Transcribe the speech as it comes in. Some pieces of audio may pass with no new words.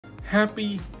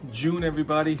Happy June,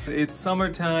 everybody. It's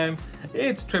summertime.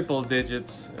 It's triple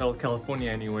digits, California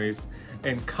anyways.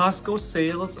 And Costco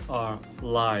sales are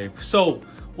live. So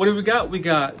what do we got? We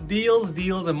got deals,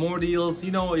 and more deals.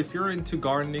 You know, if you're into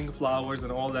gardening, flowers,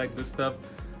 and all that good stuff,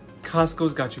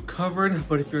 Costco's got you covered.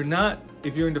 But if you're not,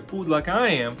 if you're into food like I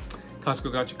am,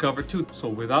 Costco got you covered too. So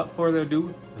without further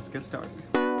ado, let's get started.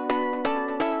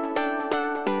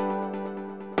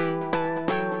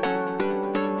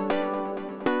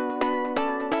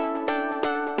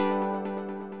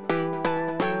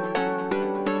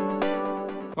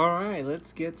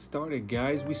 Let's get started,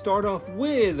 guys. We start off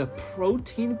with a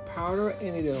protein powder,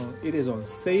 and it is on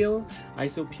sale.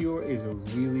 Isopure is a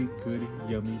really good,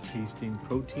 yummy tasting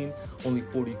protein, only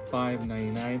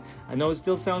 $45.99. I know it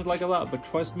still sounds like a lot, but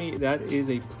trust me, that is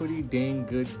a pretty dang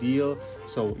good deal.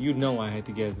 So you know I had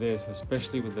to get this,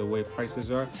 especially with the way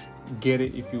prices are. Get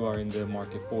it if you are in the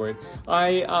market for it.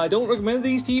 I don't recommend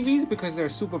these TVs because they're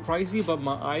super pricey, but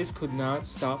my eyes could not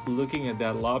stop looking at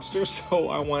that lobster, so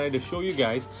I wanted to show you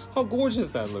guys how gorgeous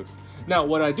that looks. Now,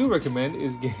 what I do recommend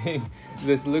is getting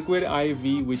this liquid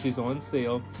IV, which is on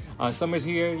sale. Summer's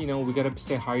here, you know, we gotta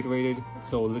stay hydrated,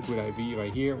 so liquid IV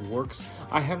right here works.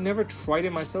 I have never tried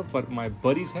it myself, but my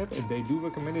buddies have, and they do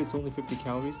recommend it. It's only 50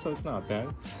 calories, so it's not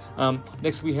bad.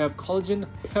 Next, we have Collagen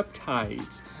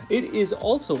Peptides. It is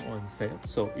also on sale,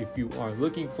 so if you are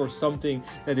looking for something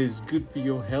that is good for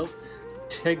your health,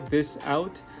 check this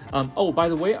out. Oh, by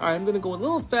the way, I'm gonna go a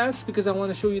little fast because I want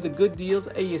to show you the good deals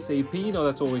ASAP. You know,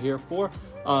 that's what we're here for.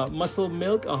 Muscle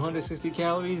milk, 160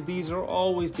 calories. These are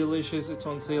always delicious. It's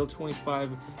on sale, 25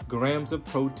 grams of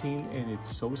protein, and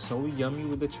it's so yummy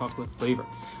with the chocolate flavor.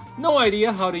 No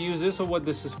idea how to use this or what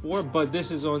this is for, but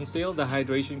this is on sale. The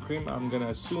hydration cream, I'm gonna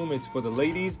assume it's for the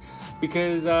ladies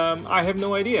because I have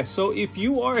no idea. So if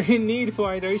you are in need for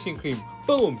hydration cream,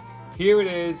 boom, here it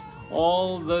is.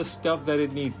 All the stuff that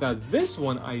it needs. Now this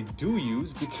one I do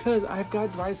use because I've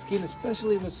got dry skin,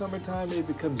 especially in the summertime. It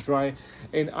becomes dry,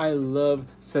 and I love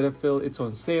Cetaphil. It's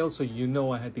on sale, so you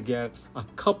know I had to get a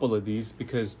couple of these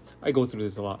because I go through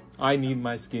this a lot. I need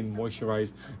my skin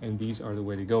moisturized, and these are the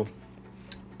way to go.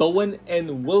 Boas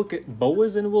and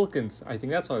Wilkins, I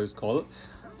think that's how it's called.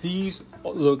 These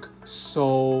look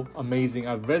so amazing.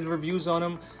 I've read reviews on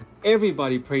them.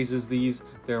 Everybody praises these.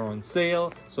 They're on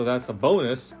sale, so that's a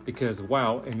bonus because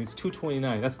wow, and it's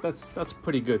 $2.29. That's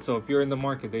pretty good. So if you're in the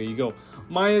market, there you go.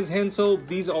 Meyer's hand soap.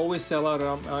 These always sell out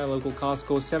at my local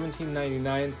Costco.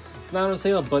 $17.99. It's not on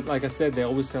sale, but like I said, they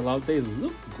always sell out. They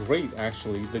look great,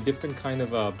 actually. The different kind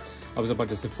of I was about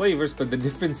to say flavors, but the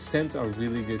different scents are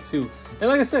really good too. And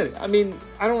like I said, I mean,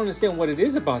 I don't understand what it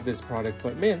is about this product,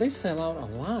 but man, they sell out a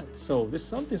lot. So there's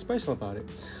something special about it.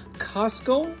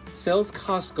 Costco sells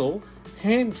Costco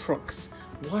hand trucks.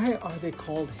 Why are they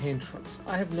called hand trucks?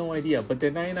 I have no idea, but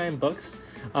they're 99 bucks.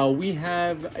 We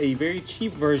have a very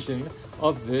cheap version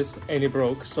of this, and it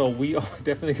broke, so we are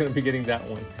definitely going to be getting that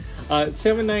one.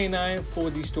 $7.99 for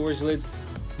these storage lids.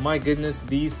 My goodness,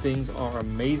 these things are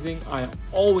amazing. I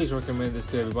always recommend this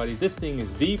to everybody. This thing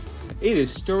is deep. It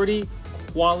is sturdy,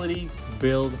 quality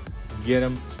build. Get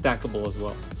them, stackable as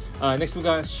well. Next we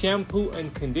got Shampoo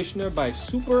and Conditioner by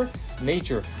Super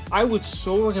Nature. I would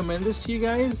so recommend this to you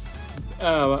guys,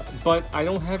 but I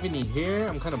don't have any hair.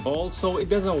 I'm kind of bald, so it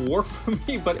doesn't work for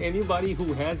me. But anybody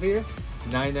who has hair,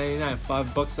 $9.99,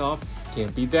 $5 off.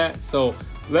 Can't beat that. So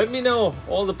let me know,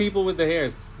 all the people with the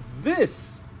hairs.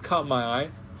 This caught my eye.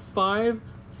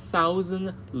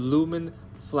 5,000 Lumen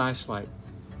Flashlight.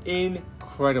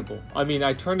 Incredible. I mean,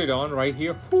 I turned it on right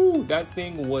here. Whoo, that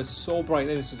thing was so bright,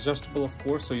 and it's adjustable, of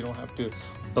course, so you don't have to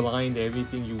blind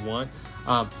everything you want.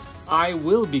 I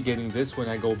will be getting this when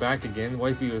I go back again.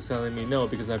 Wifey was telling me no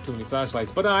because I have too many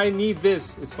flashlights, but I need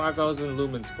this. It's 5,000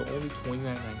 lumens for only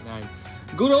 $29.99.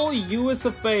 Good old US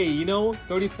of A, you know,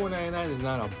 $34.99 is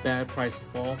not a bad price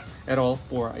at all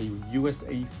for a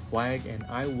USA flag, and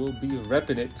I will be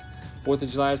repping it. 4th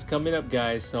of July is coming up,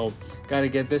 guys, so gotta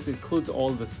get this. It includes all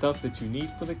the stuff that you need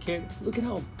for the kit. Look at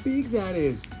how big that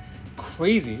is.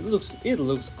 Crazy. It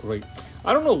looks great.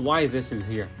 I don't know why this is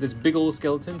here. This big old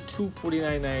skeleton,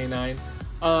 $249.99.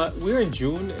 We're in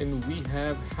June, and we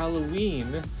have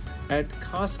Halloween at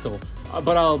Costco.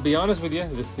 But I'll be honest with you,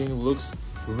 this thing looks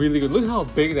really good. Look how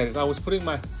big that is. I was putting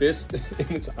my fist in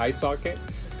its eye socket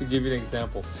to give you an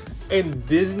example. And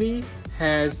Disney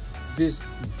has this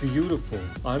beautiful,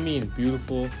 I mean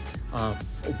beautiful,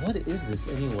 what is this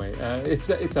anyway? It's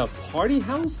a party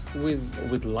house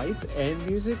with lights and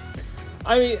music.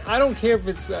 I mean, I don't care if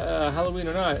it's Halloween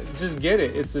or not. Just get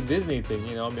it. It's a Disney thing,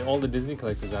 you know. I mean, all the Disney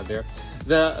collectors out there.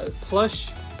 The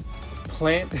Plush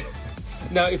plant.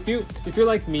 Now, if you're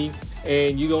like me,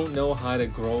 and you don't know how to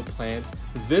grow plants,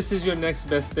 this is your next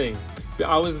best thing.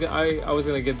 I was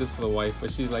gonna get this for the wife,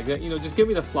 but she's like, you know, just give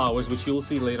me the flowers, which you'll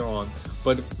see later on.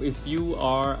 But if you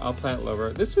are a plant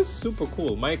lover, this was super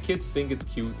cool. My kids think it's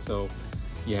cute, so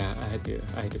yeah, I had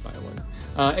to buy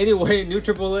one. Anyway,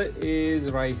 NutriBullet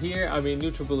is right here. I mean,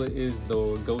 NutriBullet is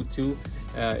the go-to.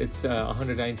 It's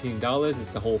 $119. It's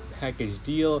the whole package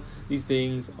deal. These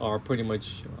things are pretty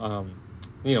much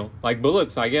you know, like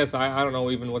bullets, I guess. I don't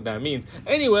know even what that means.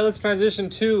 Anyway, let's transition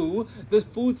to the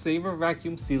FoodSaver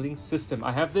vacuum sealing system.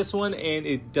 I have this one, and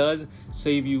it does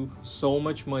save you so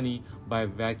much money by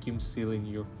vacuum sealing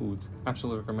your foods.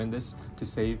 Absolutely recommend this to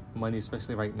save money,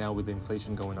 especially right now with the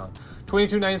inflation going on.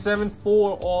 $22.97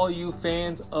 for all you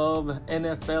fans of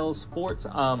NFL sports.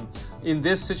 In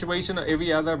this situation,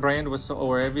 every other brand was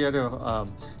or every other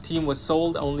team was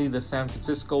sold. Only the San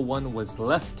Francisco one was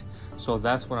left. So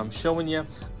that's what I'm showing you.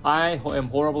 I am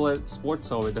horrible at sports,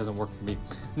 so it doesn't work for me.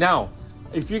 Now,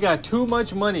 if you got too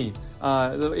much money,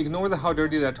 ignore how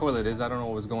dirty that toilet is. I don't know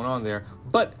what's going on there.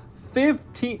 But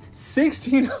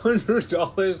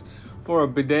 $1,600 for a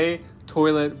bidet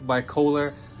toilet by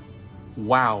Kohler.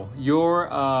 Wow, your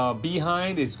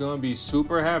behind is going to be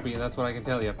super happy. That's what I can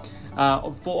tell you.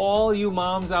 For all you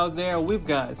moms out there, we've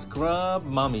got Scrub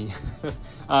Mommy.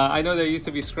 I know there used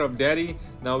to be Scrub Daddy.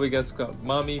 Now we got Scrub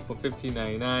Mommy for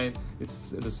 $15.99. It's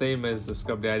the same as the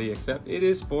Scrub Daddy, except it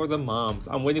is for the moms.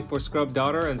 I'm waiting for Scrub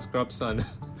Daughter and Scrub Son.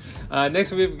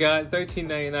 Next, we've got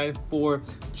 $13.99 for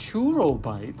Churro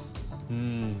Bites.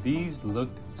 These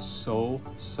looked so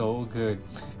good.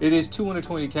 It is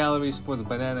 220 calories for the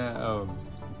banana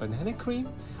cream.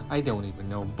 I don't even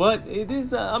know, but it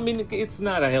is. I mean, it's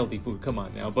not a healthy food. Come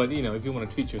on now, but you know, if you want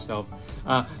to treat yourself,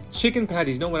 chicken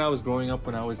patties. You know, when I was growing up,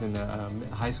 when I was in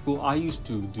high school, I used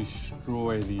to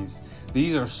destroy these.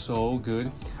 These are so good.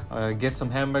 Get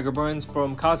some hamburger buns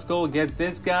from Costco. Get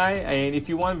this guy, and if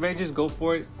you want veggies, go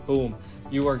for it. Boom.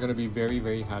 You are going to be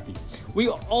very happy. We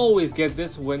always get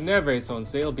this whenever it's on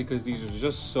sale because these are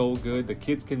just so good. The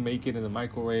kids can make it in the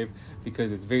microwave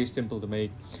because it's very simple to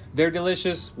make. They're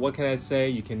delicious. What can I say?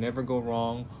 You can never go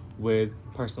wrong with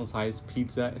personal sized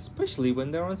pizza, especially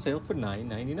when they're on sale for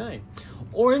 $9.99.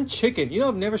 Orange chicken. You know,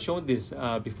 I've never shown this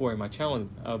before in my channel,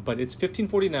 but it's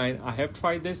 $15.49. I have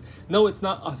tried this. No, it's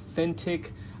not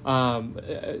authentic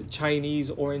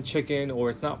Chinese orange chicken, or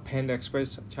it's not Panda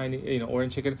Express Chinese,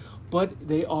 orange chicken, but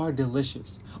they are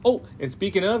delicious. Oh, and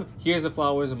speaking of, here's the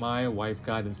flowers my wife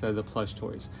got instead of the plush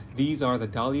toys. These are the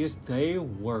Dahlias. They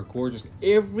were gorgeous.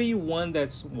 Everyone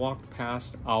that's walked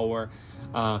past our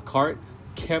cart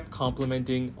kept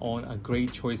complimenting on a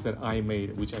great choice that I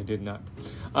made, which I did not.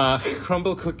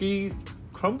 Crumbl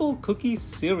cookie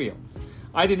cereal.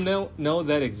 I didn't know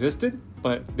that existed,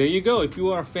 but there you go. If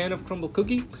you are a fan of Crumbl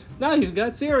cookie, now you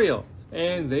got cereal,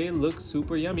 and they look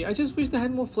super yummy. I just wish they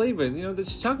had more flavors. You know, the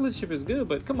chocolate chip is good,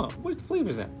 but come on, where's the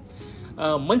flavors at?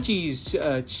 Munchies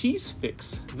Cheese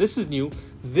Fix. This is new.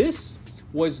 This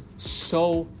was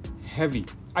so heavy.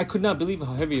 I could not believe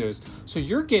how heavy it is. So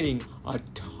you're getting a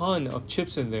ton of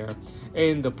chips in there,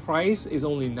 and the price is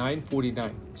only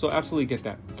 $9.49. So absolutely get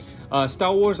that.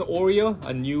 Star Wars Oreo,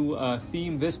 a new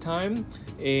theme this time,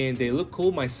 and they look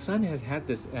cool. My son has had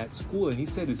this at school, and he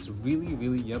said it's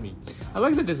really yummy. I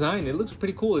like the design. It looks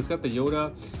pretty cool. It's got the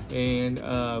Yoda and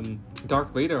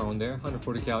Darth Vader on there,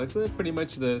 140 calories. So that's pretty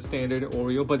much the standard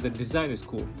Oreo, but the design is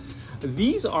cool.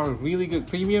 These are really good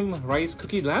premium rice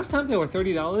cookies. Last time they were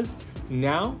 $30.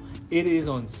 Now it is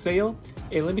on sale,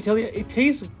 and let me tell you, it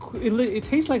tastes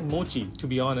like mochi, to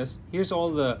be honest. Here's all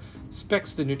the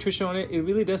specs, the nutrition on it. It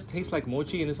really does taste like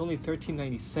mochi, and it's only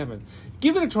 $13.97.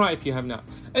 Give it a try if you have not.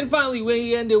 And finally,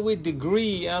 we ended with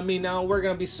Degree. I mean, now we're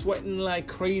gonna be sweating like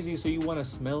crazy, so you want to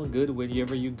smell good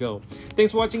wherever you go.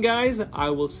 Thanks for watching, guys. I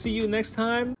will see you next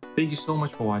time. Thank you so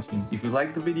much for watching. If you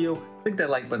liked the video, click that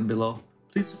like button below.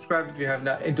 Please subscribe if you have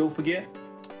not, and don't forget,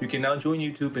 you can now join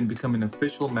YouTube and become an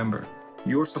official member.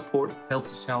 Your support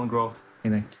helps the channel grow,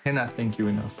 and I cannot thank you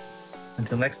enough.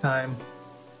 Until next time,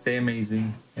 stay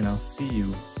amazing, and I'll see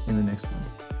you in the next one.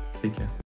 Take care.